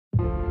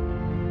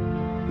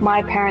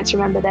my parents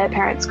remember their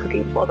parents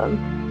cooking for them.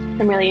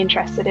 I'm really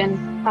interested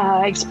in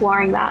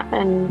exploring that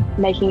and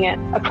making it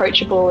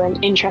approachable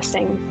and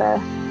interesting for,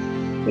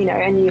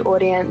 a new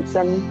audience.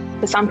 And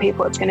for some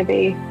people, it's going to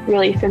be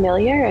really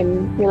familiar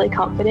and really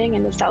comforting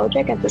and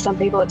nostalgic. And for some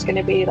people, it's going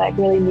to be like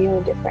really new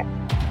and different.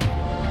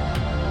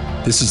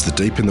 This is the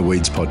Deep in the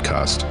Weeds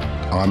podcast.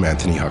 I'm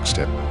Anthony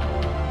Huckstep.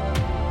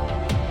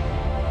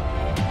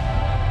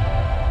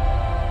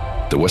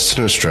 The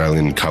Western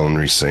Australian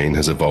culinary scene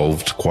has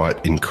evolved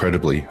quite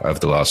incredibly over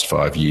the last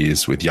 5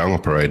 years, with young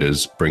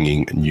operators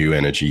bringing new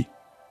energy.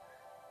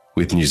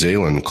 With New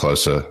Zealand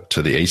closer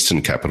to the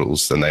eastern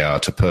capitals than they are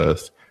to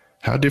Perth,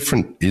 how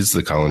different is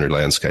the culinary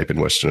landscape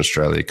in Western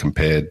Australia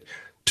compared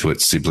to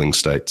its sibling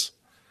states?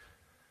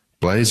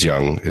 Blaze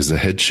Young is the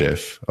head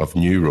chef of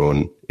New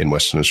Ruin in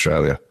Western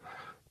Australia.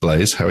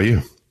 Blaze, how are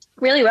you?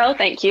 Really well,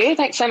 thank you.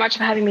 Thanks so much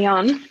for having me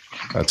on.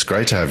 It's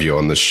great to have you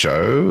on the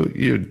show.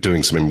 You're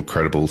doing some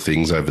incredible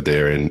things over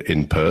there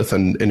in Perth.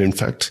 And in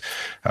fact,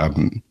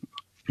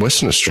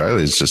 Western Australia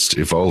has just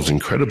evolved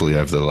incredibly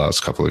over the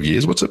last couple of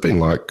years. What's it been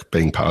like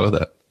being part of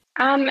that?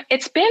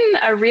 It's been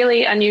a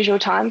really unusual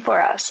time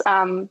for us,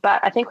 but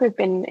I think we've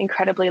been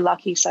incredibly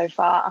lucky so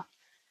far.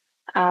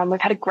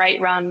 We've had a great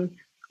run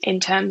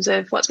in terms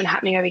of what's been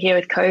happening over here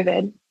with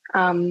COVID.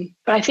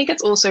 But I think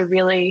it's also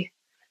really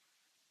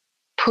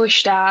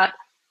pushed out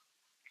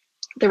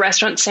the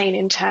restaurant scene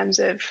in terms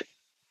of,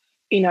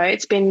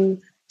 it's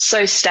been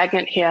so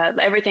stagnant here.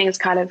 Everything's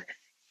kind of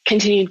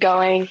continued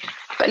going,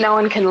 but no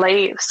one can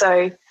leave.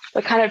 So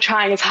we're kind of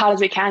trying as hard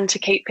as we can to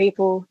keep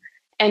people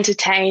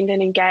entertained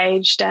and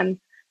engaged and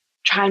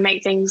try and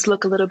make things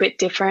look a little bit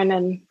different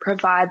and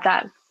provide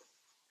that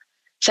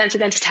sense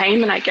of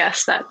entertainment, I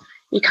guess, that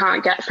you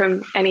can't get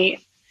from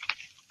any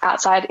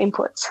outside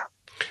inputs.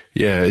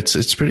 Yeah,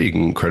 it's pretty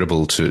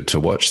incredible to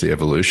watch the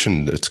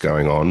evolution that's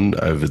going on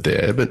over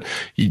there. But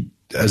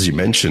as you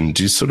mentioned,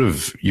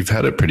 you've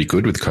had it pretty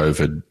good with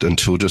COVID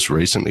until just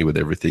recently with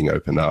everything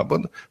open up.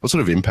 What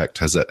sort of impact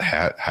has that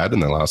had in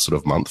the last sort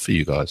of month for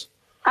you guys?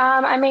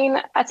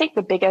 I think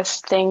the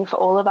biggest thing for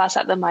all of us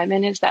at the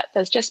moment is that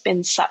there's just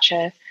been such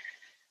a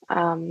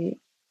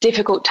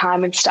difficult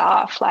time with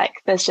staff. Like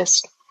there's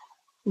just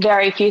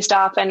very few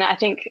staff. And I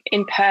think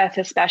in Perth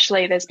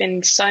especially, there's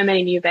been so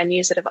many new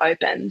venues that have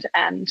opened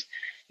and,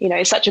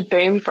 it's such a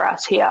boom for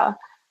us here.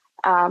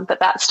 But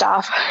that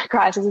staff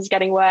crisis is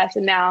getting worse.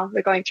 And now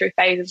we're going through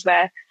phases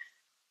where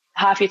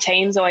half your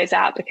team's always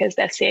out because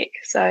they're sick.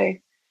 So,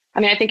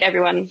 I think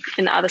everyone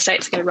in the other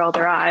states is going to roll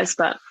their eyes,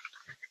 but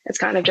it's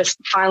kind of just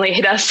finally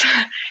hit us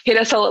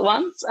all at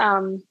once.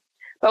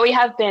 But we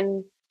have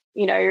been,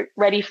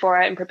 ready for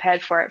it and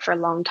prepared for it for a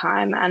long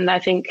time. And I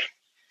think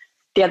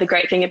the other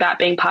great thing about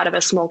being part of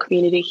a small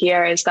community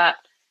here is that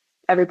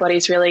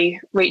everybody's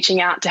really reaching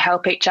out to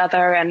help each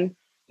other. And,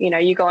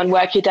 you go and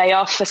work your day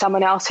off for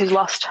someone else who's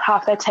lost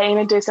half their team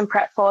and do some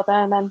prep for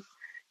them. And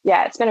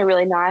yeah, it's been a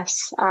really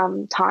nice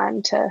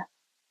time to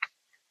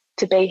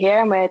be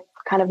here, and we're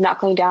kind of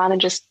knuckling down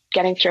and just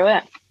getting through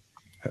it.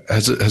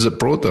 Has it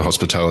brought the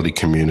hospitality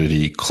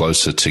community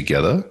closer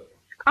together?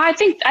 I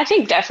think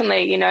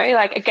definitely,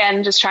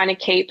 again, just trying to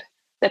keep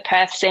the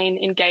Perth scene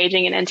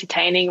engaging and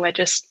entertaining. We're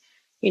just,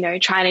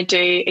 trying to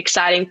do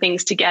exciting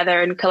things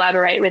together and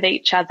collaborate with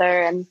each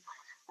other. And,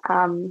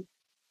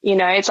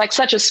 it's like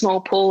such a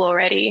small pool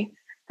already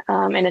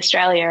in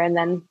Australia. And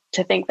then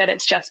to think that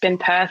it's just been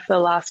Perth for the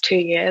last 2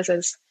 years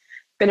has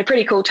been a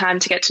pretty cool time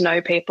to get to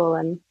know people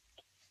and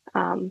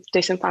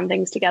do some fun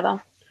things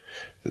together.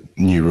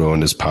 New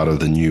Ruin is part of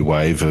the new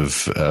wave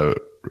of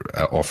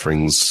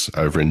offerings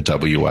over in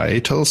WA.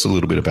 Tell us a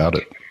little bit about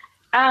it.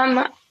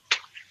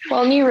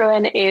 Well, New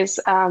Ruin is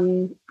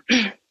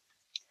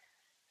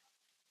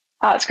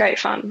it's great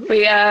fun.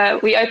 We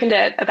opened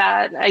it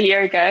about a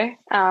year ago,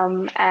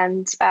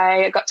 and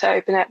I got to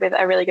open it with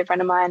a really good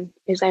friend of mine.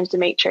 His name's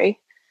Dimitri,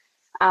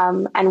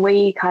 and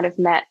we kind of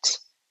met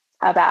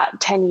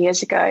about 10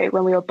 years ago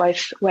when we were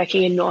both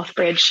working in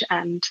Northbridge,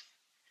 and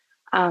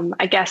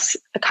I guess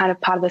a kind of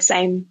part of the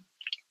same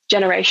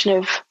generation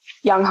of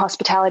young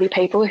hospitality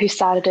people who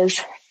started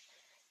as,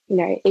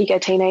 eager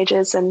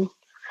teenagers and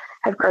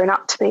have grown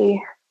up to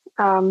be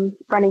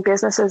running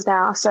businesses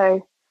now.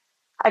 So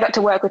I got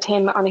to work with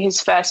him on his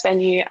first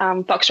venue,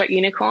 Foxtrot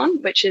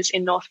Unicorn, which is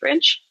in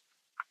Northbridge.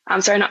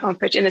 Sorry, not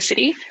Northbridge, in the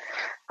city.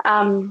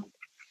 And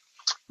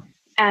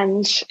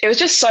it was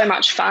just so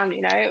much fun,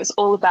 It was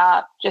all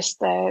about just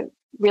the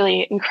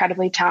really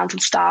incredibly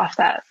talented staff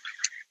that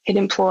he'd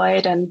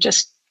employed and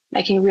just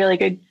making really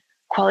good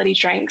quality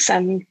drinks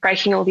and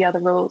breaking all the other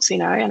rules,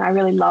 and I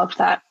really loved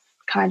that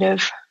kind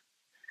of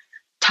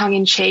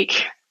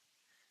tongue-in-cheek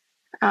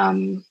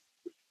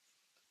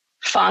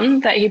fun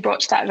that he brought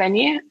to that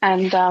venue.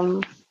 And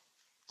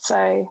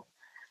so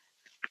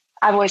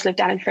I've always lived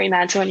down in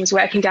Fremantle and was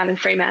working down in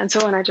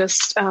Fremantle, and I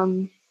just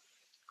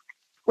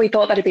we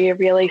thought that'd be a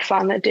really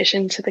fun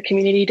addition to the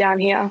community down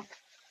here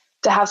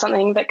to have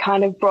something that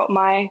kind of brought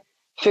my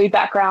food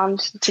background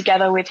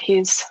together with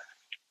his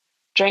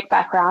drink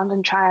background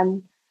and try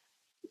and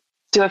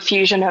do a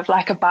fusion of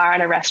like a bar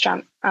and a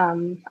restaurant,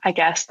 I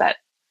guess, that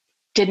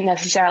didn't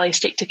necessarily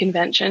stick to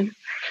convention.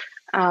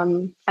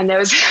 And there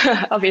was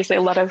obviously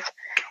a lot of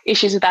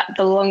issues with that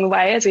along the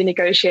way as we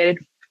negotiated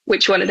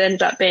which one it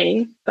ended up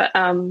being. But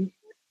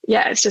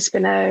yeah, it's just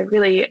been a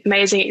really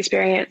amazing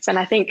experience. And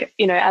I think,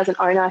 you know, as an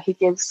owner, he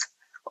gives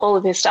all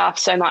of his staff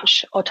so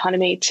much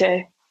autonomy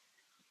to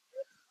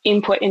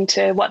input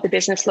into what the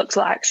business looks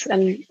like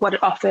and what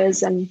it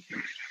offers. And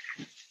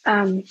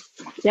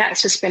yeah,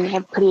 it's just been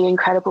a pretty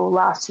incredible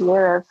last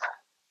year of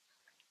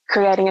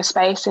creating a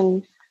space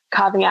and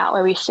carving out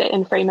where we sit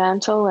in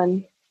Fremantle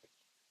and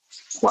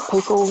what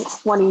people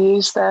want to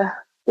use the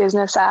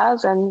business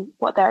as and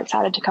what they're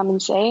excited to come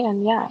and see.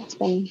 And yeah, it's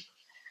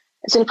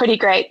been pretty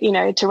great, you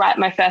know, to write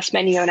my first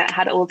menu, and it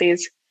had all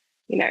these,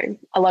 you know,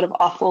 a lot of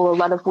offal, a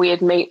lot of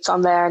weird meats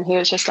on there. And he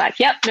was just like,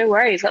 yep, no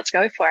worries, let's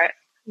go for it.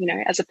 You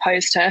know, as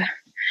opposed to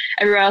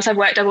everywhere else I've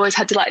worked, I've always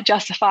had to like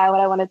justify what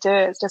I want to do.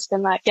 It's just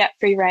been like, yep,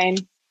 free reign.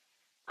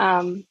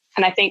 And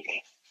I think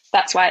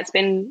that's why it's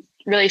been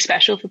really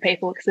special for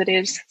people, because it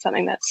is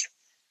something that's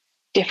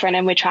different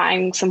and we're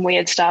trying some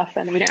weird stuff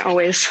and we don't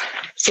always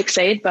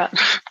succeed, but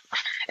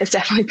it's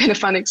definitely been a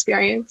fun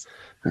experience.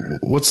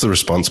 What's the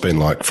response been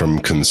like from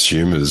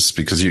consumers?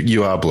 Because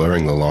you are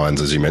blurring the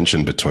lines, as you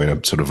mentioned, between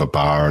a sort of a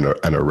bar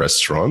and a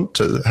restaurant.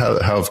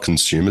 How have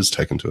consumers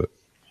taken to it?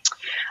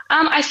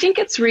 I think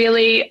it's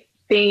really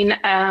been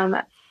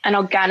an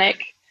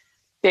organic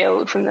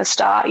build from the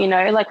start. You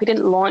know, like we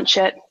didn't launch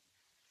it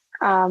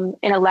in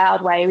a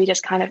loud way. We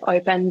just kind of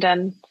opened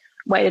and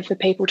waited for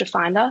people to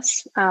find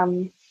us.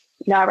 You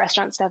know, our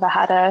restaurant's never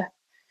had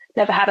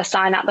a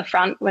sign out the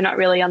front. We're not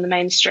really on the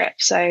main strip,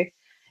 so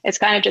it's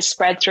kind of just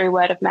spread through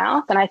word of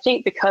mouth. And I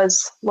think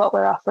because what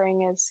we're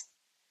offering is,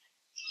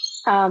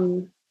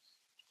 you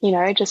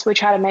know, just we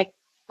try to make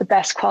the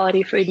best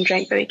quality food and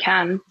drink that we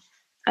can,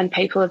 and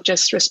people have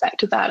just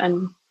respected that.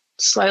 And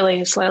slowly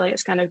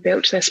it's kind of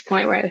built to this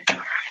point where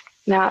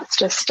now it's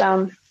just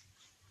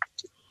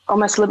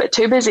almost a little bit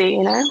too busy,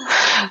 you know.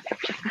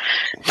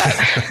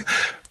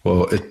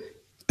 Well,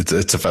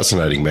 it's a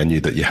fascinating menu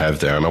that you have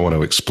there, and I want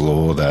to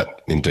explore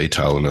that in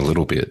detail in a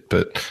little bit.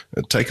 But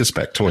take us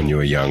back to when you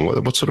were young.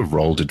 What sort of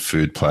role did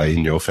food play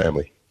in your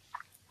family?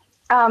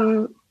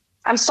 I'm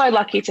so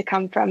lucky to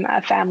come from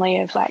a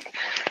family of like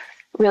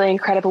really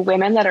incredible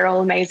women that are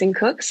all amazing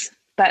cooks.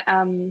 But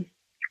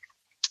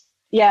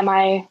yeah,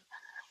 my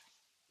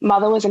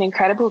mother was an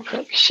incredible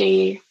cook.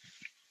 She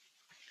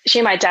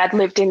and my dad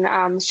lived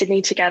in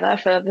Sydney together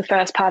for the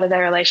first part of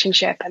their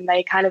relationship, and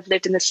they kind of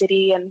lived in the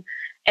city, and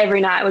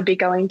every night would be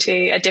going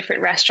to a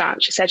different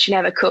restaurant. She said she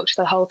never cooked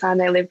the whole time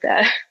they lived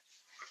there.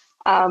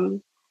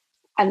 And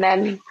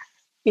then,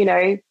 you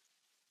know,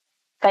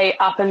 they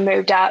up and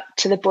moved out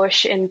to the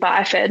bush in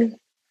Byford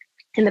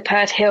in the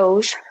Perth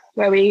Hills,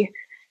 where we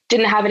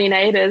didn't have any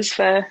neighbours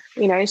for,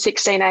 you know,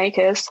 16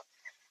 acres.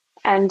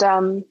 And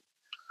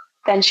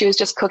then she was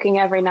just cooking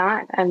every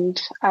night. And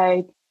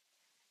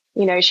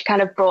you know, she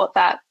kind of brought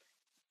that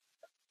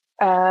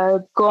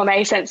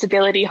gourmet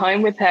sensibility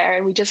home with her,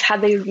 and we just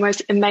had these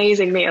most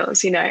amazing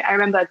meals. You know, I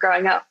remember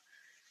growing up,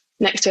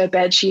 next to her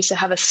bed, she used to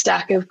have a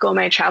stack of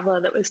Gourmet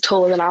Traveller that was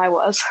taller than I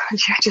was, and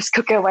she would just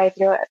cook her way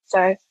through it.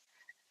 So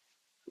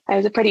it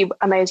was a pretty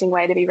amazing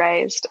way to be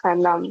raised.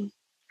 And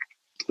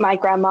my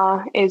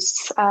grandma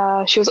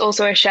she was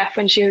also a chef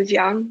when she was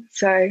young,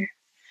 so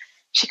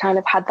she kind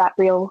of had that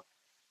real,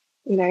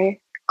 you know,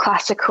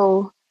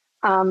 classical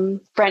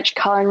French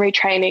culinary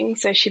training.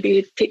 So she'd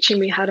be teaching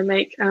me how to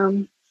make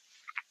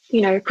you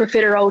know,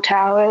 profiterole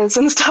towers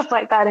and stuff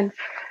like that. And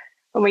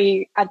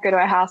I'd go to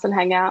her house and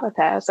hang out with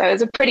her. So it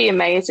was a pretty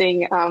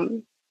amazing,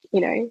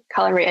 you know,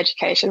 culinary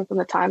education from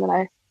the time that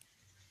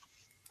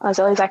I was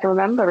early as I can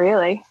remember,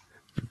 really.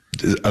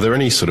 Are there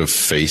any sort of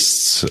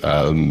feasts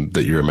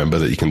that you remember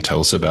that you can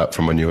tell us about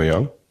from when you were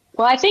young?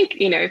 Well, I think,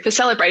 you know, for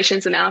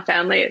celebrations in our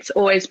family, it's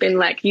always been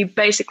like you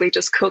basically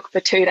just cook for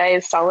 2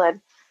 days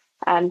solid.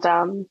 And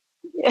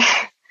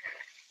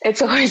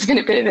it's always been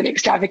a bit of an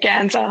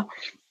extravaganza.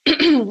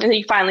 And then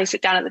you finally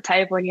sit down at the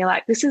table and you're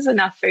like, this is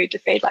enough food to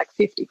feed like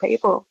 50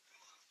 people.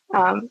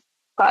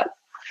 But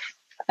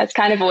it's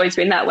kind of always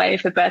been that way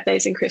for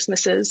birthdays and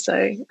Christmases.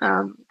 So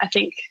I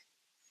think,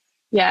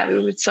 yeah, we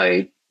were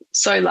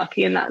so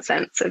lucky in that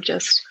sense of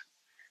just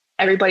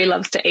everybody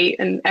loves to eat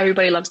and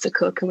everybody loves to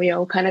cook, and we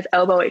all kind of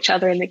elbow each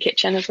other in the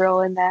kitchen as we're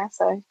all in there.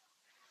 So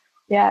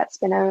yeah, it's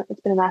been a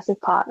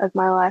massive part of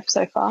my life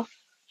so far.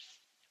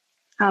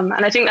 And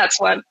I think it's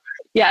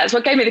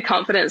what gave me the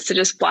confidence to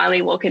just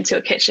blindly walk into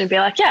a kitchen and be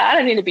like, yeah, I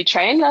don't need to be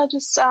trained. I'll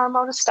just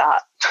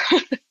start.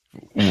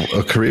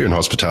 A career in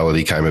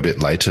hospitality came a bit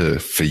later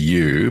for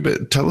you,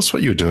 but tell us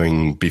what you were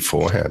doing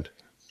beforehand.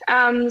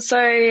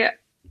 So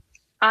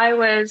I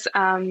was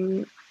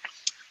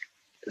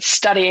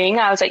studying.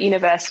 I was at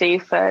university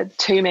for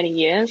too many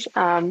years.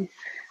 I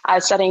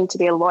was studying to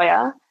be a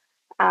lawyer.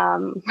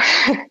 And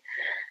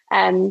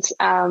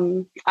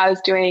I was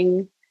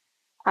doing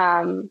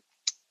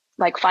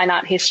like fine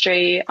art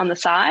history on the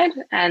side,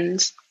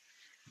 and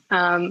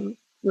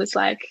was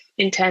like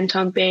intent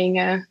on being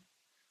a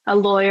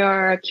lawyer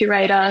or a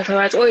curator. So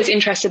I was always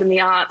interested in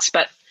the arts,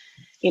 but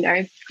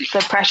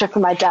the pressure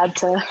from my dad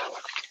to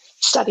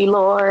study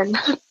law and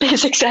be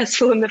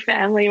successful in the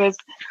family was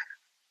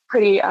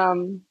pretty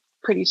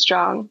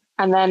strong.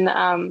 And then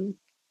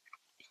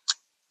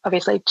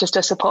obviously just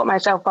to support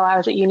myself while I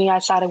was at uni, I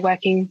started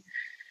working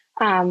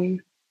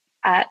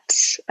at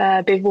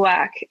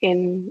Bivouac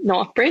in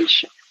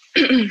Northbridge,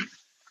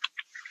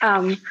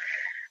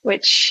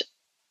 which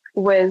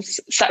was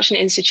such an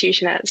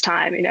institution at its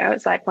time. It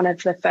was like one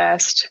of the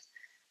first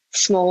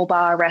small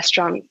bar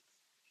restaurant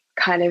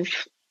kind of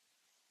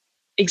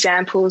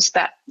examples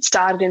that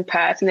started in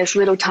Perth, in this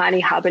little tiny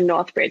hub in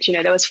Northbridge.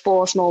 There was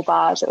 4 small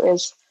bars. It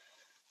was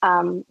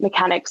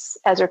Mechanics,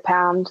 Ezra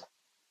Pound,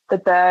 The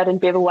Bird, and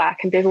Bivouac.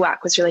 And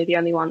Bivouac was really the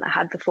only one that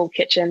had the full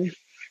kitchen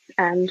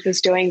and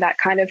was doing that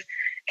kind of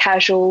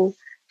casual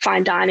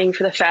fine dining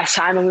for the first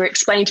time. And we were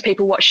explaining to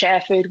people what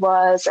share food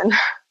was. And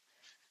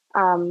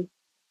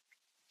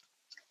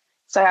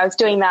so I was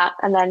doing that,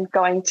 and then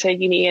going to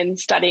uni and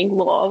studying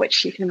law,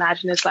 which you can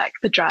imagine is like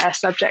the driest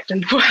subject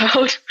in the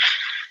world.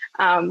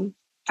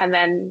 And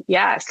then,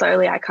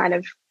 slowly I kind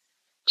of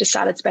just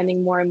started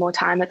spending more and more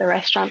time at the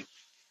restaurant,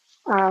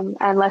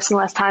 and less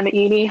time at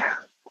uni.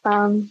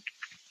 And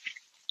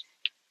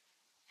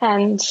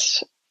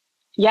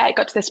it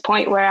got to this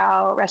point where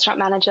our restaurant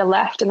manager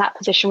left and that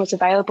position was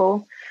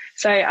available.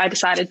 So I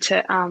decided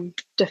to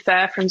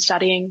defer from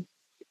studying,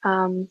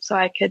 so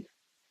I could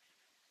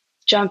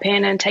jump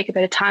in and take a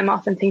bit of time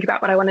off and think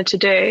about what I wanted to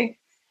do.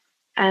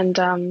 And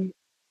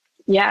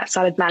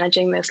started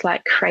managing this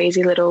like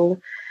crazy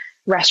little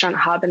restaurant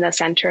hub in the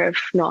center of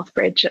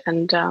Northbridge.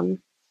 And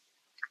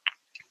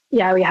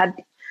we had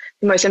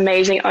the most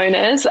amazing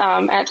owners,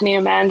 Anthony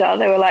and Amanda.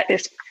 They were like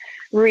this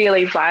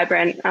really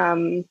vibrant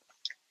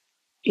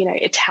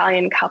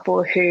Italian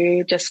couple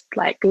who just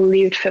like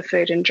lived for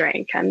food and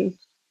drink, and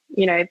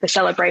the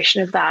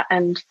celebration of that.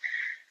 And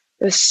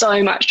there was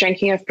so much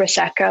drinking of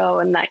Prosecco,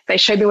 and like they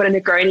showed me what a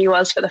Negroni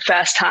was for the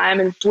first time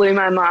and blew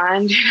my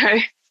mind.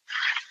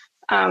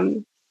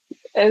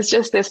 It was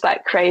just this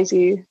like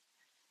crazy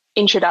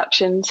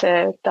introduction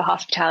to the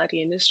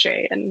hospitality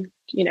industry, and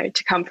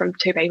to come from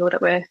 2 people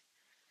that were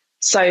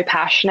so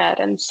passionate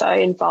and so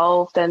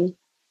involved. And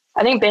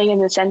I think being in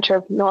the center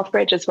of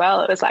Northbridge as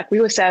well, it was like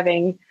we were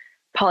serving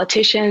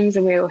politicians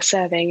and we were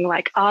serving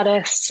like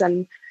artists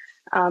and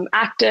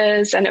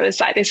actors, and it was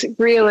like this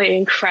really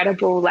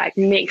incredible like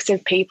mix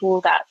of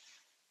people that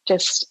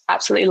just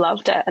absolutely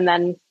loved it. And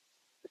then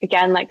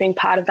again, like being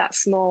part of that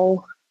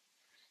small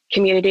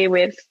community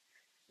with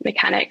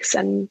Mechanics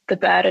and The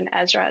Bird and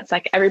Ezra, it's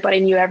like everybody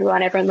knew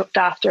everyone looked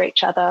after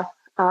each other.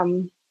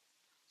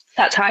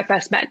 That's how I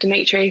first met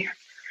Dimitri,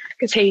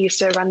 because he used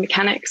to run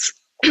Mechanics.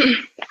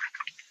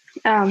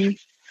 And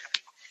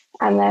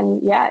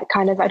then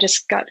I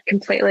just got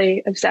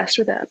completely obsessed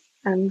with it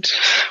and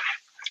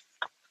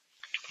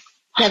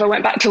never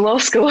went back to law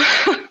school.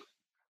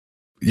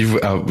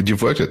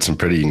 You've worked at some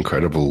pretty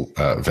incredible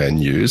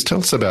venues. Tell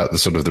us about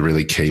the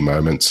really key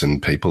moments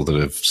and people that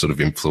have sort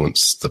of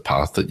influenced the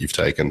path that you've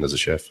taken as a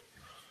chef.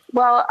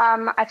 Well,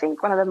 I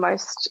think one of the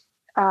most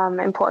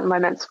important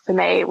moments for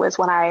me was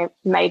when I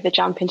made the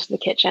jump into the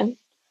kitchen.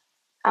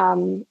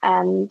 And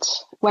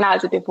when I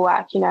was at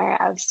Bivouac,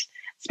 I was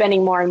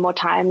spending more and more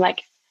time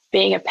like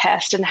being a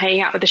pest and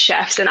hanging out with the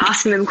chefs and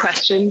asking them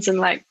questions and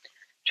like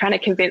trying to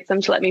convince them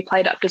to let me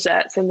plate up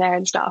desserts in there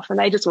and stuff. And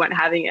they just weren't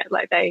having it.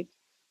 Like they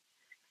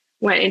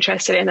weren't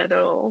interested in it at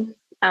all.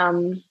 At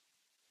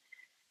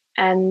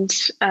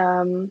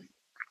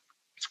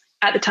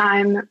the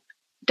time,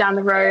 down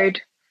the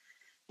road,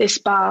 this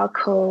bar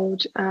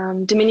called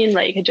Dominion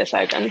League had just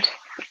opened,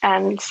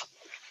 and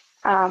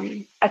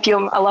a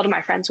lot of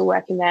my friends were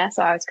working there,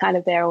 so I was kind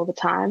of there all the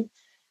time.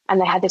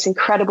 And they had this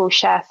incredible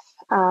chef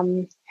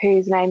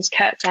whose name's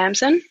Kurt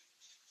Sampson.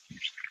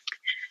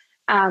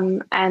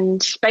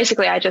 And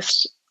basically I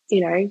just,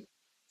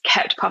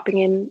 kept popping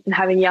in and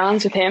having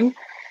yarns with him,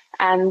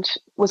 and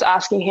was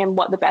asking him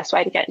what the best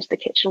way to get into the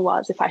kitchen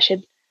was, if I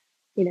should,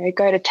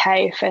 go to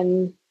TAFE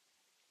and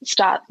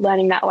start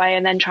learning that way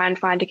and then try and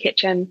find a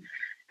kitchen.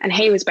 And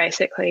he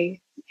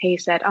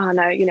said, oh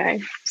no,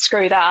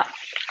 screw that.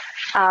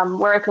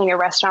 We're opening a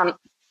restaurant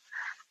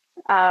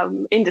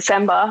in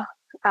December.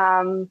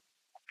 Come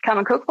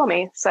and cook for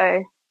me.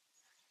 So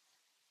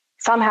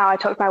somehow I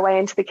talked my way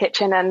into the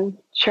kitchen, and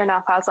sure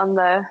enough, I was on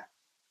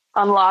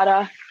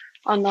Larder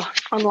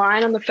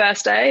online on the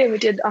first day, and we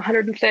did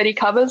 130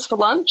 covers for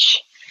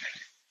lunch.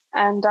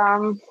 And I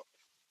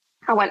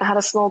went and had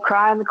a small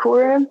cry in the cool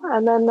room,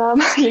 and then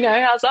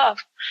I was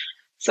off.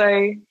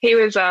 So he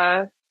was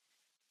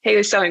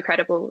so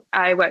incredible.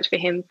 I worked for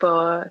him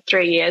for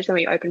 3 years, and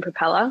we opened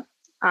Propeller.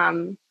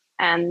 And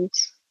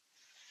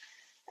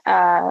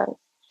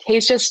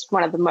he's just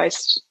one of the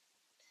most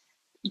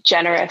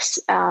generous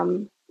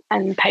and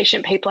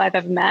patient people I've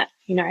ever met.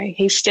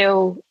 He's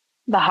still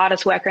the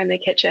hardest worker in the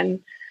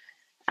kitchen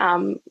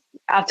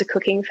after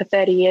cooking for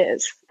 30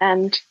 years.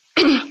 And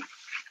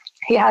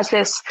he has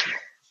this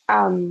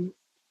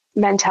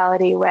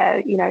mentality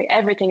where,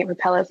 everything at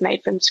Propeller is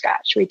made from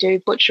scratch. We do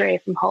butchery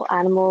from whole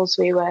animals.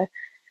 We were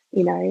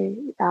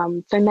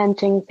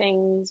fermenting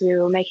things. We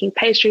were making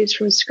pastries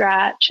from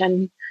scratch.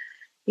 And,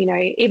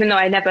 even though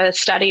I never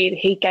studied,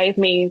 he gave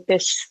me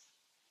this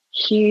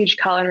huge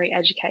culinary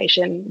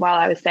education while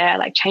I was there,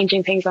 like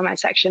changing things on my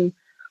section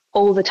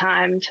all the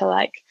time to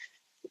I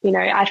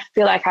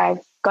feel like I've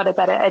got a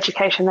better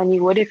education than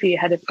you would if you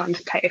had gone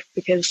to TAFE,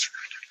 because,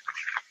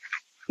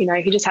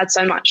 he just had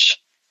so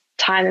much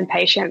time and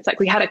patience.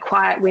 Like, we had a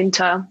quiet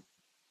winter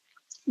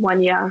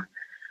one year.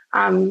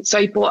 So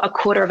he bought a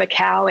quarter of a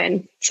cow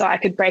in so I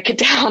could break it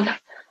down,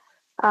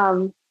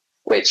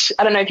 which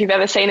I don't know if you've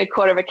ever seen a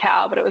quarter of a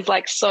cow, but it was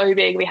like so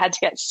big. We had to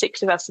get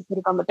 6 of us to put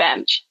it on the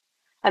bench,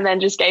 and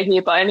then just gave me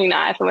a boning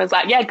knife and was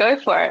like, yeah, go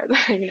for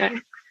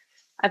it.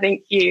 I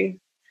think you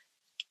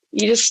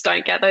just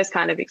don't get those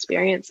kind of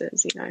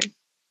experiences,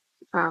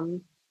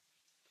 and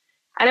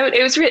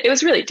it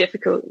was really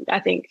difficult. I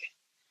think,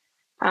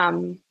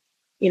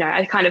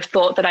 I kind of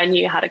thought that I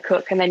knew how to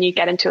cook, and then you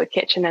get into a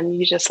kitchen and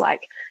you just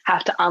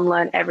have to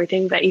unlearn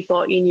everything that you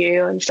thought you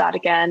knew and start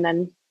again.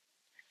 And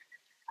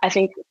I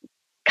think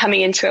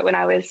coming into it when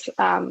I was,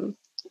 I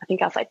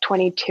think I was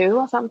 22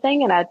 or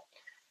something, and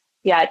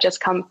I'd just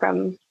come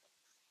from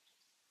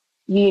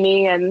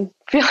uni and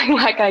feeling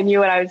like I knew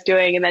what I was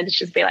doing, and then to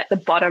just be the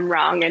bottom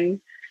rung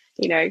and,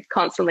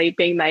 constantly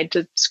being made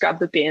to scrub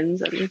the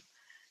bins and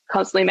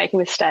constantly making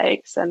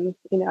mistakes. And,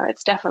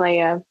 it's definitely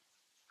a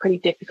pretty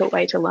difficult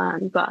way to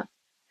learn. But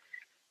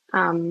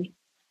I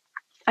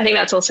think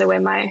that's also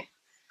where my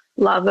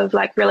love of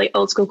really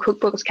old school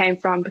cookbooks came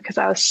from, because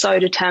I was so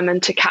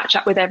determined to catch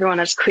up with everyone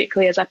as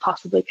quickly as I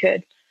possibly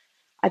could.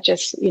 I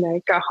just,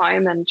 go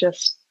home and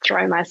just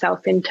throw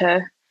myself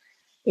into,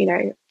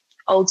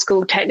 old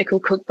school technical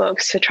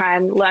cookbooks to try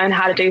and learn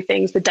how to do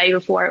things the day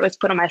before it was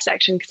put on my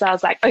section, because I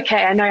was like,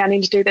 okay, I know I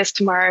need to do this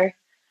tomorrow. I'm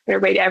going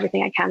to read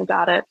everything I can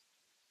about it.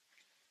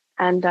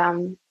 And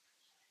so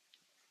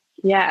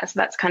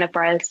that's kind of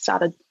where I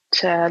started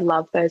to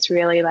love those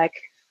really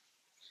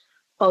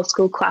old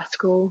school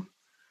classical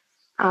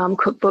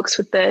cookbooks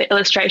with the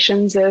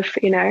illustrations of,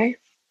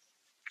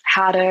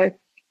 how to,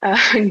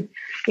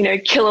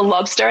 kill a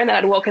lobster. And then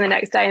I'd walk in the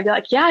next day and be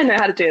like, yeah, I know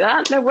how to do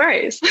that. No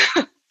worries.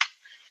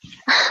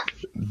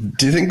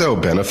 Do you think there were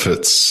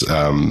benefits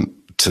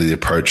to the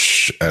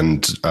approach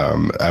and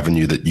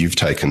avenue that you've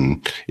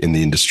taken in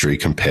the industry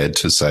compared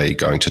to, say,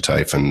 going to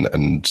TAFE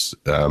and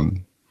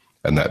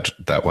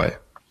that way?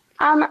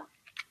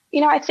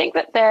 I think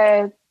that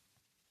there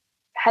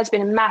has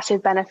been a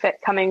massive benefit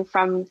coming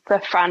from the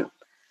front.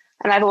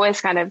 And I've always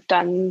kind of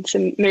done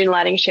some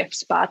moonlighting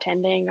shifts,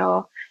 bartending,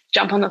 or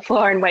jump on the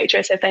floor and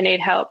waitress if they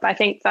need help. I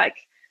think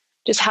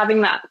just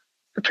having that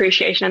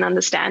appreciation and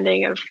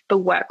understanding of the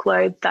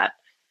workload that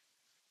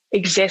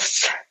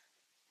exists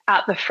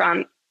at the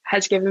front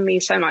has given me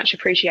so much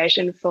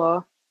appreciation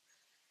for,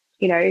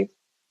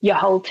 your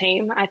whole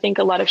team. I think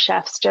a lot of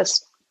chefs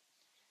just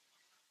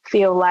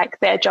feel like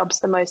their job's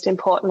the most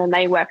important and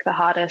they work the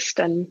hardest.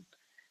 And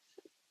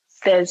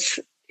there's,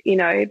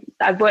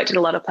 I've worked in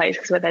a lot of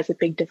places where there's a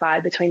big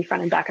divide between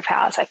front and back of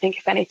house. I think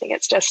if anything,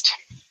 it's just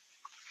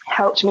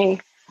helped me,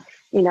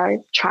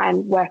 try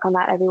and work on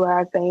that everywhere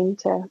I've been,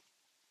 to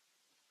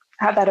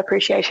have that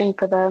appreciation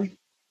for the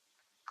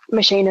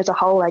machine as a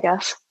whole, I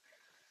guess.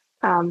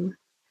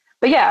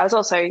 But yeah, I was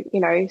also,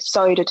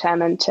 so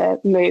determined to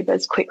move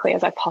as quickly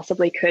as I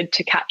possibly could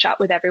to catch up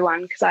with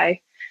everyone, because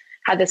I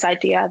had this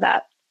idea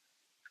that,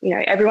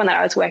 everyone that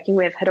I was working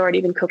with had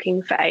already been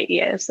cooking for 8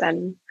 years,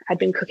 and I'd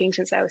been cooking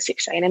since I was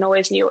 16 and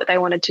always knew what they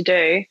wanted to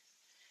do.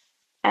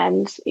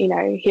 And,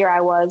 here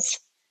I was,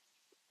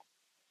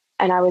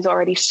 and I was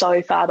already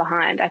so far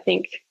behind. I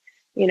think,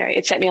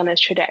 it set me on this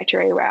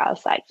trajectory where I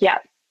was like, yeah,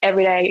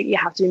 every day you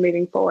have to be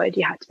moving forward.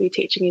 You have to be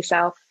teaching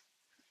yourself.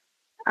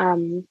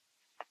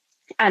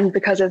 And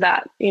because of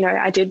that,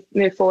 I did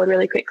move forward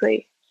really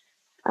quickly.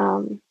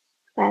 And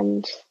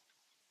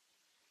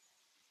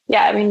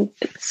yeah, I mean,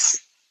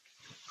 it's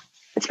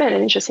been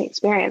an interesting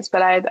experience,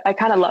 but I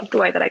kind of loved the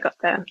way that I got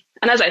there.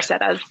 And as I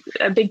said,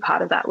 a big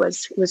part of that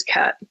was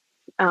Kurt,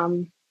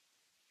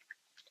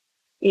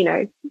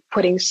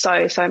 putting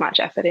so much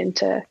effort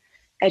into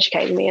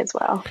educating me as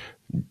well.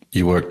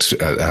 You worked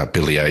at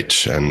Billy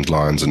H and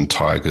Lions and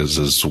Tigers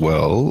as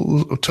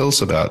well. Tell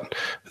us about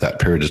that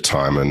period of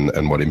time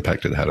and what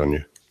impact it had on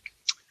you.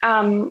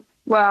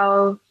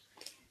 Well,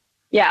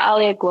 yeah,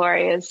 Alia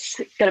Glory is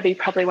going to be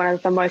probably one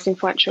of the most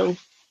influential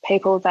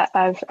people that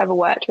I've ever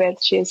worked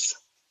with. She's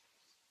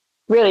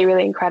really,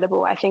 really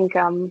incredible. I think,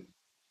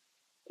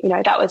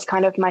 that was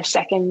kind of my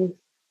second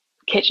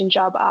kitchen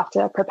job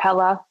after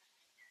Propeller.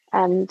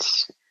 And,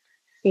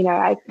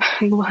 I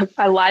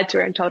lied to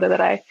her and told her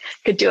that I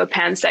could do a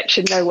pan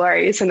section, no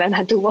worries, and then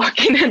had to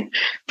walk in and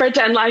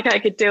pretend like I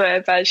could do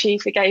it, but she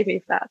forgave me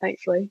for that,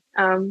 thankfully.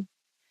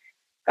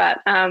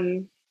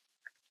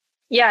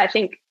 Yeah, I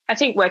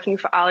think working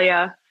for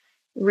Alia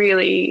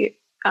really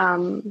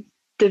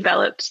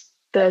developed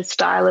the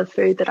style of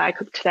food that I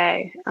cook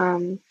today.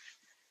 When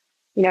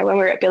we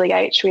were at Billy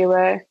H, we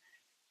were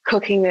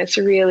cooking this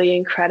really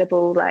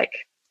incredible,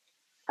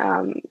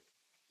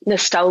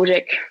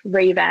 nostalgic,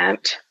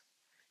 revamped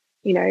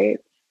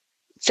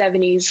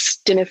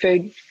 70s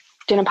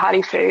dinner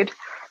party food.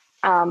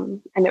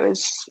 And it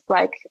was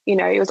like,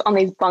 it was on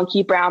these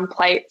bunky brown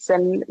plates,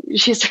 and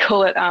she used to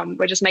call it,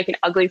 we're just making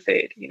ugly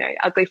food,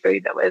 ugly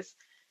food that was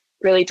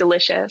really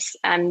delicious.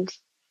 And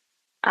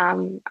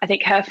I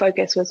think her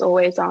focus was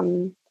always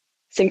on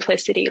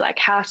simplicity, like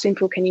how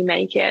simple can you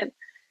make it?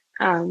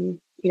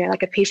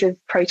 Like a piece of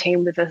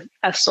protein with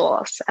a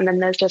sauce, and then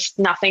there's just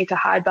nothing to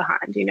hide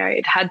behind.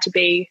 It had to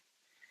be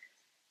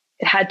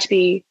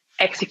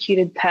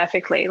executed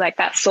perfectly. Like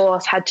that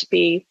sauce had to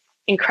be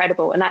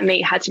incredible, and that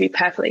meat had to be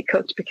perfectly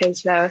cooked,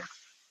 because there's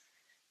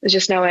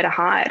just nowhere to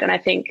hide. And I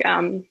think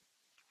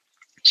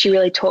she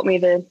really taught me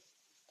the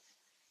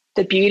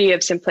beauty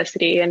of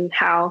simplicity and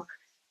how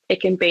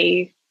it can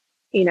be,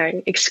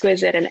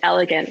 exquisite and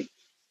elegant,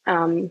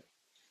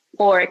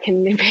 or it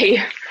can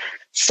be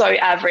so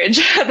average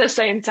at the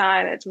same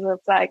time. It's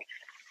like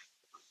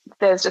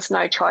there's just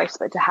no choice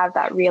but to have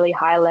that really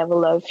high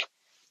level of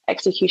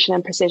execution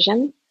and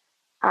precision.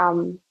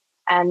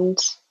 And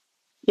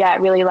yeah,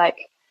 really,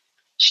 like,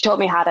 she taught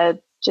me how to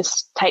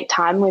just take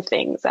time with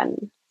things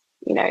and,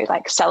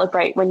 like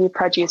celebrate when new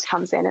produce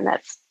comes in and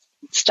that's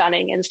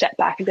stunning, and step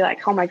back and be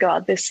like, oh my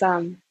God, this,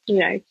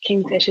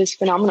 kingfish is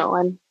phenomenal,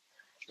 and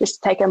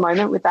just take a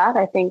moment with that.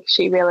 I think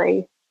she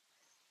really,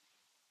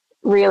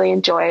 really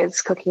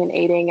enjoys cooking and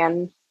eating,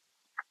 and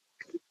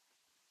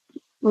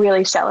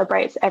really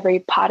celebrates every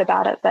part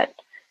about it that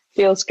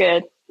feels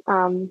good.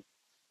 And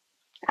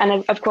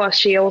of course,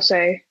 she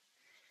also,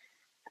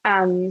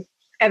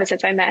 ever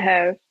since I met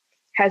her,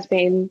 has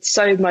been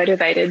so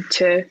motivated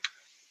to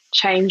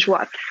change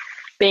what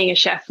being a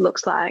chef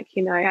looks like.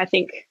 I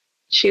think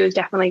she was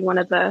definitely one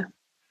of the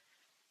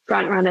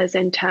front runners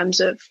in terms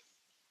of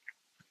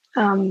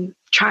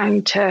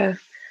trying to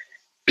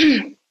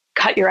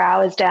cut your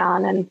hours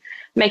down and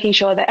making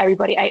sure that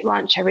everybody ate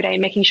lunch every day,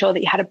 making sure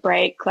that you had a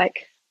break.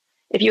 Like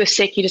if you were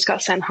sick, you just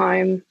got sent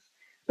home,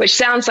 which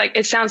sounds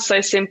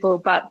so simple,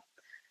 but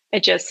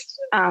it just,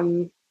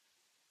 isn't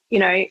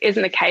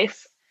the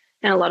case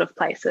in a lot of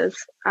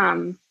places.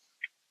 And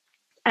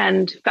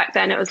back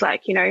then it was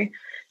like,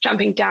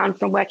 jumping down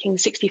from working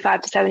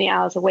 65 to 70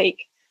 hours a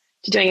week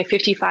to doing a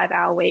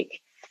 55-hour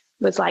week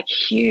was like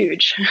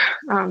huge.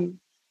 It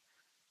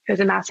was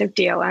a massive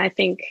deal. And I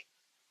think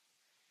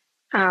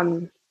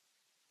that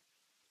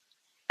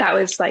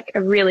was like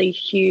a really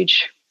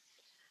huge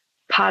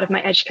part of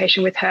my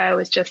education with her,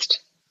 was just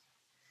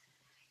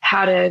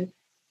how to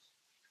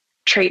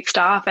treat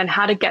staff and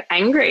how to get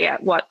angry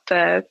at what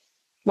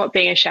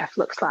being a chef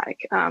looks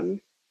like, and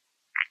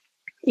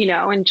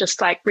just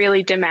like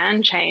really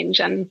demand change,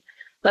 and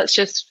let's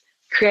just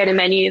create a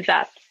menu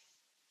that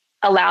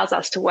allows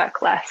us to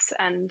work less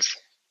and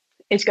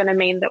is going to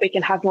mean that we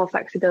can have more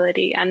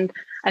flexibility. And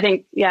I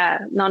think,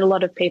 not a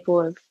lot of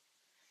people have,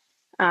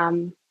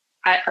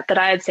 that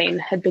I had seen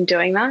had been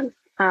doing that.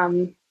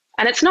 And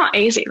it's not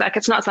easy. Like,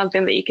 it's not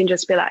something that you can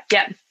just be like,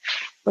 yeah,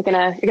 you're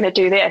going to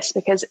do this,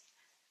 because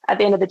at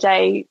the end of the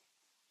day,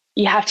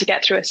 you have to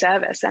get through a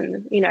service.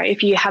 And,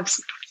 if you have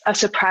a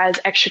surprise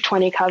extra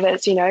 20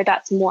 covers,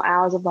 that's more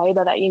hours of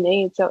labor that you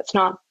need. So it's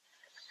not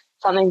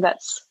something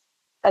that's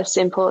as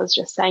simple as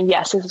just saying,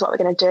 yes, this is what we're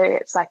going to do.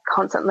 It's like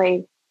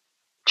constantly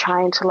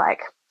trying to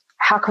like,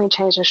 how can we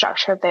change the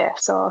structure of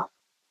this? Or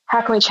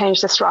how can we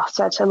change this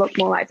roster to look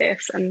more like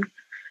this? And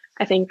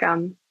I think,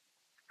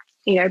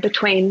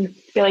 between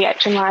Billy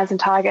Aitken, Lions and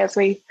Tigers,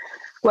 we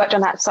worked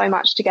on that so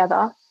much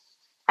together.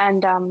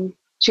 And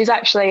she's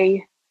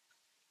actually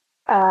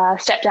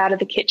stepped out of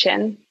the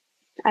kitchen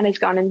and has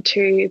gone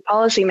into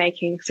policy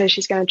making. So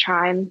she's going to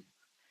try and,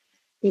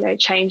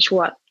 change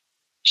what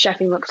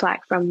chefing looks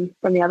like from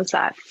the other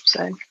side.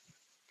 So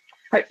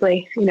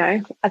hopefully,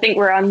 I think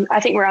we're on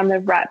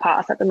the right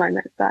path at the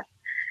moment, but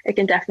it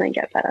can definitely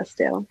get better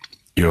still.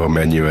 Your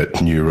menu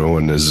at New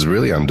Ruin is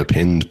really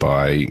underpinned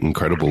by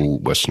incredible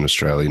Western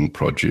Australian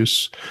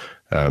produce,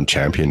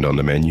 championed on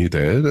the menu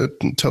there.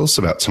 Tell us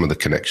about some of the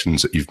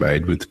connections that you've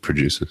made with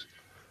producers.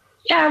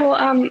 Yeah,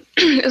 well,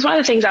 it was one of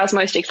the things I was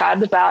most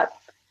excited about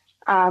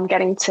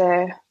getting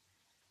to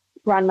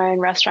run my own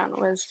restaurant,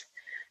 was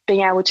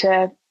being able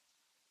to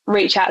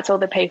reach out to all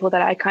the people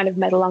that I kind of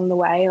met along the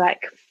way,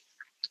 like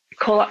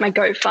call up my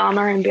goat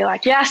farmer and be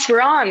like, yes,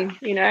 we're on,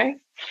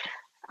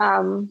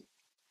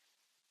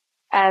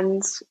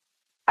 and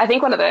I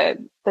think one of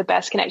the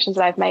best connections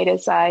that I've made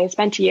is I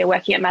spent a year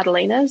working at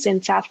Madalena's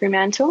in South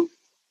Fremantle,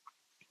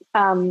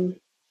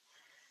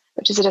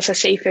 which is just a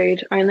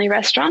seafood only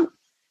restaurant.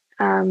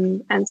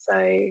 And so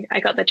I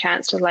got the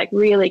chance to like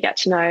really get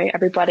to know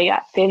everybody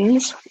at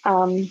Finn's.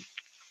 And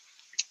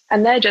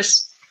they're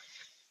just,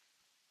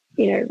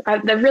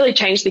 they've really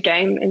changed the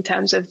game in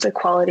terms of the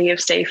quality of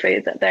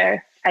seafood that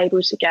they're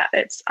able to get.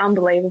 It's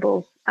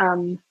unbelievable.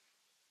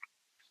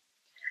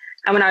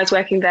 And when I was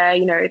working there,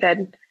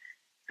 they're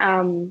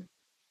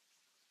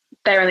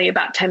only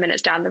about 10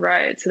 minutes down the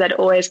road. So they'd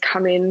always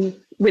come in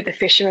with the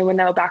fishermen when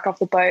they were back off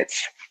the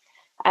boats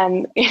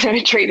and,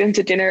 treat them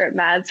to dinner at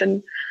Mads.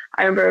 And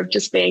I remember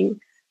just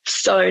being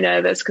so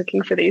nervous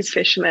cooking for these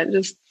fishermen,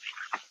 just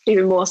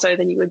even more so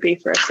than you would be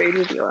for a food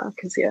reviewer,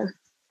 because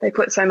they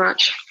put so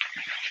much.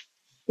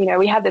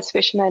 We had this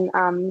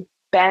fisherman,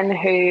 Ben,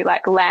 who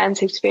like lands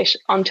his fish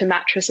onto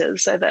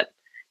mattresses so that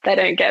they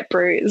don't get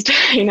bruised.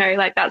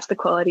 Like that's the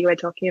quality we're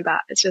talking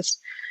about. It's just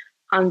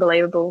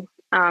unbelievable.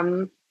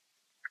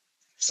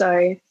 So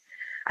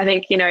I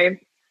think,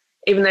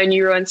 even though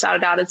New Ruin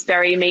started out as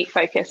very meat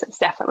focused, it's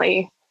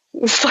definitely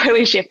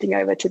slowly shifting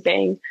over to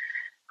being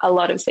a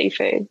lot of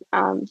seafood,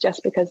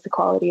 just because the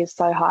quality is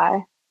so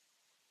high.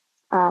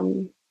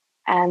 And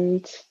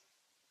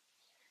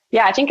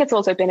yeah, I think it's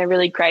also been a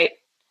really great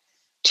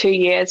 2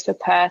 years for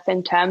Perth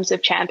in terms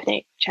of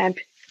championing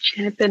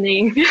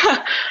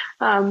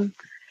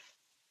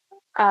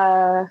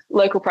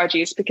local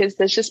produce, because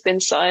there's just been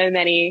so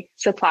many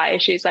supply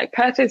issues. Like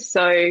Perth is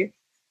so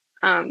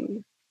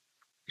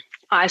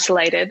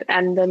isolated,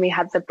 and then we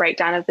had the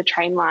breakdown of the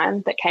train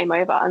line that came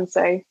over, and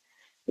so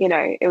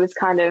it was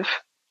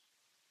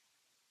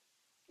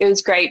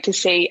great to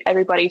see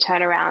everybody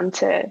turn around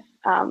to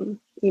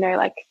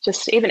like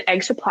just even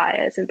egg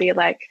suppliers and be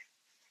like,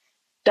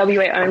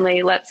 WA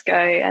only, let's go.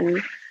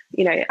 And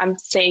I'm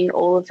seeing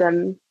all of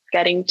them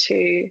getting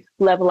to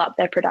level up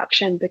their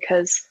production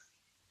because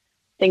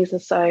things are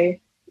so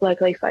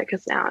locally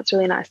focused now. It's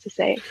really nice to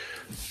see.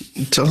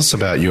 Tell us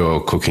about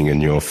your cooking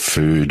and your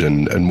food,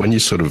 and when you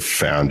sort of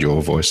found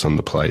your voice on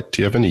the plate.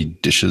 Do you have any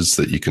dishes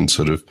that you can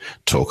sort of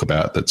talk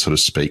about that sort of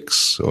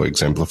speaks or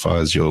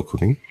exemplifies your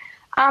cooking?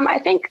 I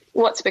think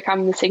what's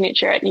become the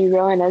signature at New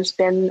Ruin has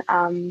been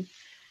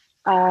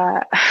when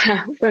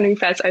we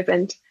first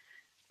opened,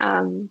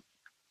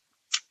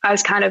 I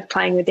was kind of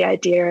playing with the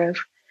idea of,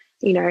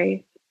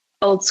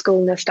 old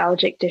school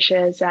nostalgic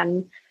dishes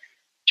and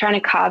trying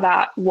to carve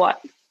out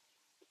what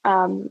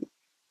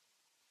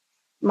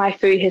my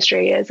food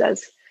history is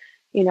as,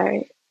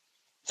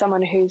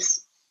 someone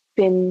who's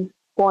been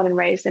born and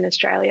raised in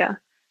Australia.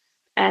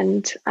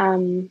 And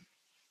one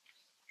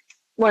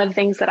of the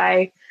things that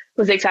I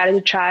was excited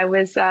to try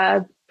was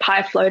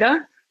pie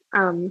floater,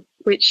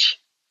 which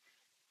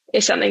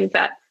is something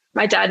that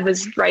my dad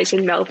was raised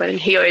in Melbourne, and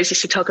he always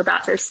used to talk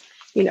about this,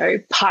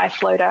 pie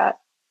floater.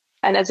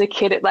 And as a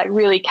kid, it like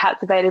really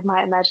captivated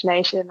my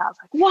imagination. I was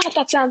like, what?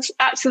 That sounds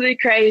absolutely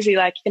crazy.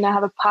 Like,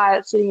 have a pie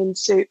that's sitting in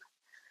soup.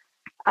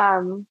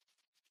 And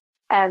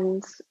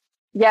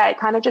yeah, it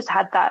kind of just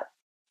had that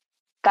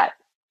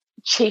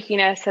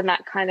cheekiness and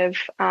that kind of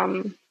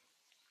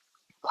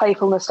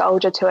playful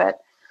nostalgia to it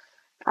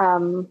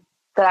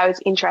that I was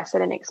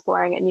interested in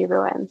exploring at New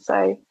Ruin.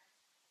 So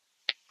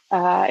it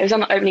was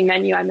on the opening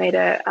menu. I made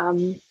a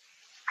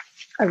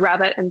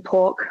rabbit and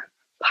pork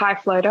pie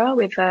floater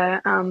with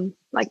a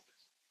like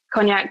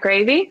cognac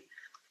gravy.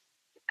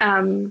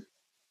 And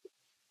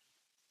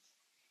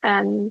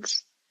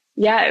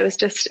yeah, it was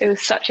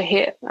such a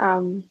hit.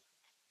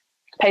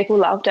 People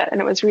loved it,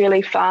 and it was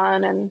really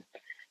fun and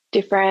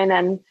different,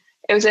 and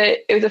it was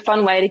a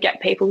fun way to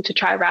get people to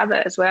try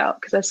rabbit as well,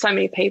 because there's so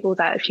many people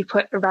that if you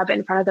put a rabbit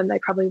in front of them, they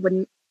probably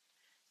wouldn't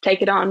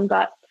take it on.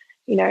 But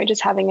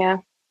just having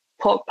a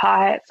pork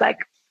pie, it's like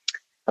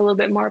a little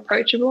bit more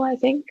approachable, I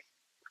think.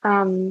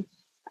 And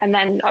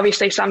then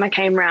obviously summer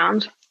came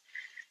round,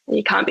 and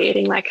you can't be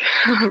eating like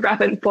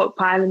rabbit and pork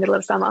pie in the middle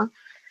of summer.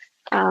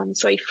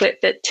 So we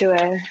flipped it to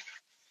a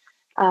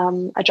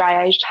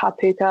dry aged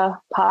hapuka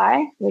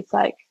pie with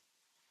like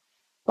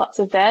lots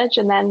of veg,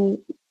 and then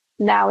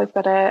now we've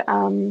got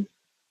a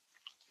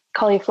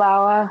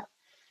cauliflower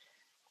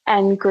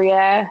and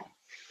Gruyere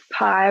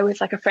pie with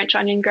like a French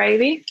onion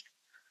gravy.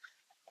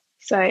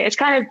 So it's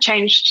kind of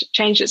changed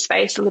its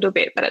face a little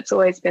bit, but it's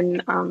always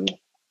been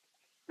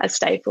a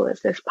staple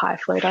as this pie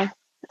floater.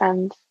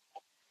 And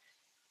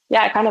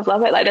yeah, I kind of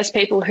love it. Like, there's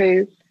people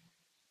who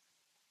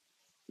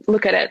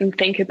look at it and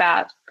think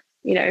about,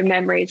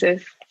 memories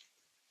of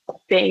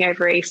being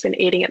over east and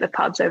eating at the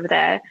pubs over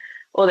there.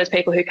 Or there's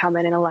people who come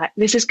in and are like,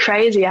 this is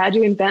crazy. How do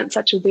you invent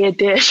such a weird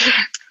dish?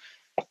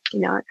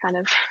 It kind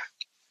of,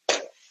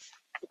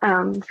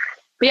 but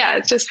yeah,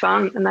 it's just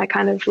fun. And I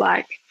kind of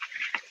like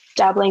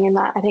dabbling in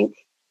that. I think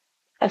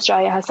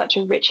Australia has such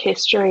a rich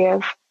history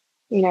of,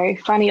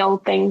 funny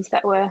old things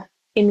that were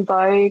in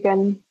vogue,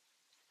 and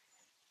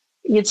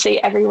you'd see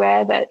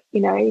everywhere that,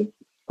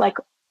 like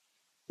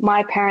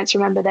my parents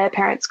remember their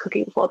parents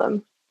cooking for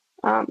them.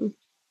 I'm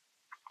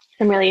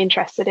really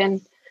interested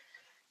in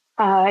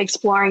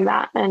exploring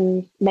that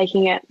and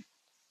making it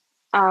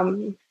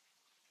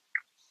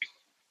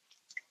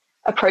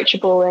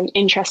approachable and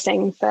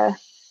interesting for,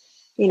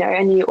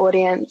 a new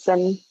audience.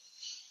 And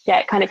yeah,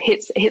 it kind of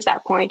hits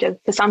that point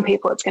of, for some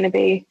people it's going to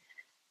be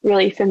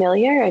really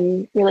familiar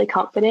and really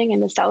comforting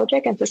and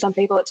nostalgic, and for some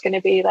people it's going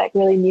to be like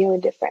really new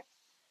and different.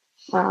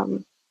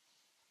 So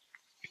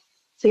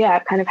yeah,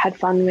 I've kind of had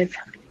fun with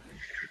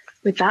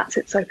that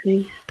since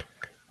opening.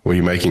 Well,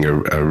 you're making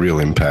a real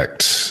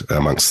impact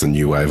amongst the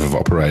new wave of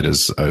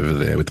operators over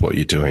there with what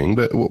you're doing.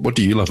 But what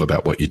do you love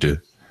about what you do?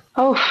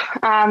 Oh,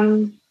 I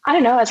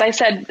don't know. As I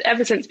said,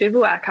 ever since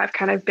Bivouac, I've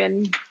kind of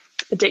been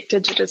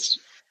addicted to just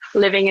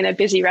living in a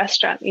busy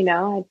restaurant.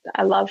 I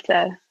love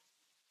the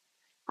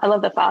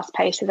fast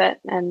pace of it,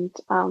 and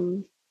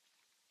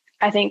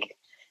I think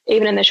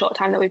even in the short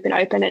time that we've been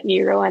open at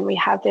New Ruin, we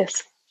have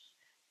this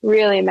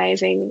really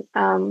amazing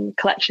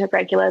collection of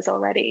regulars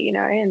already, you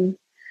know.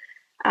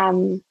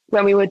 And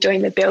when we were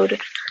doing the build,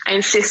 I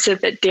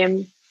insisted that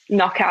Dim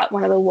knock out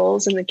one of the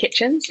walls in the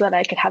kitchen so that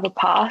I could have a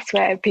path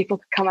where people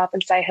could come up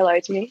and say hello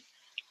to me.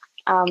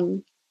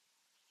 And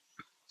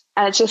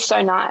it's just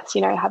so nice,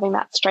 you know, having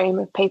that stream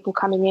of people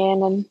coming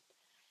in and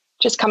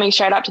just coming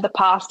straight up to the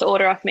path to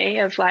order off me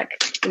of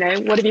like, you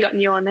know, what have you got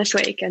new on this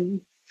week?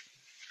 And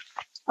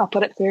I'll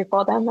put it through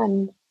for them.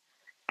 And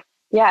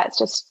yeah, it's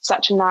just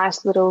such a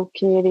nice little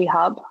community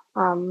hub,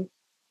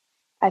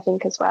 I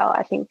think as well.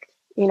 I think,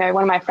 you know,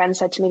 one of my friends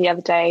said to me the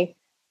other day,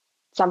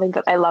 something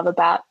that they love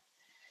about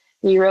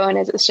New Ruin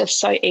is it's just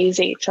so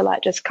easy to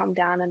like just come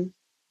down and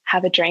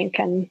have a drink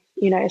and,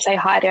 you know, say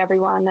hi to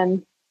everyone.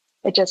 And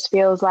it just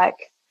feels like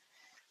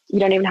you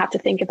don't even have to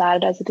think about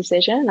it as a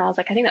decision. And I was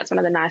like, I think that's one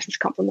of the nicest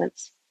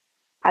compliments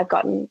I've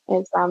gotten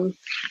is, you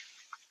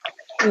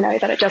know,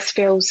 that it just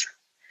feels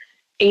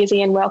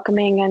easy and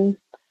welcoming and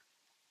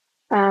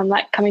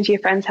like coming to your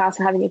friend's house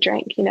and having a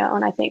drink, you know.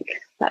 And I think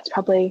that's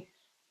probably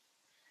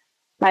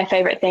my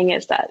favorite thing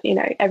is that, you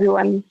know,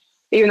 everyone,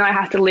 even though I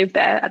have to live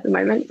there at the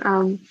moment,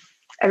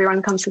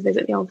 everyone comes to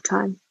visit me all the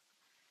time,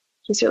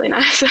 which is really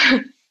nice.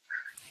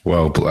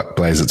 Well,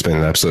 Blaze, it's been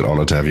an absolute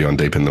honour to have you on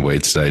Deep in the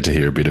Weeds today to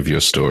hear a bit of your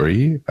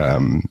story.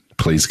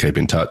 Please keep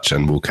in touch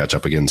and we'll catch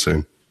up again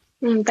soon.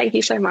 Thank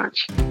you so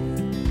much.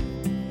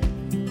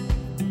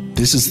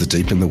 This is the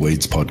Deep in the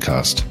Weeds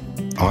podcast.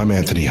 I'm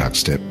Anthony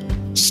Huckstep.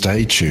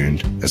 Stay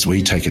tuned as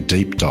we take a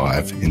deep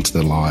dive into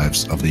the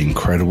lives of the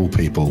incredible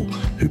people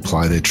who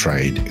ply their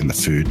trade in the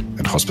food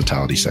and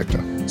hospitality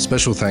sector.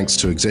 Special thanks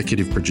to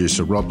executive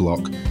producer Rob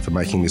Locke for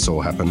making this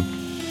all happen.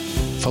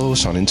 Follow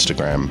us on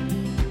Instagram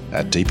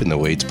at Deep in the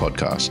Weeds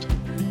Podcast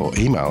or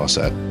email us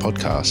at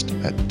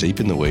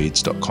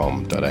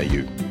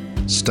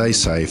podcast@deepintheweeds.com.au. Stay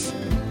safe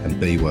and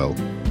be well.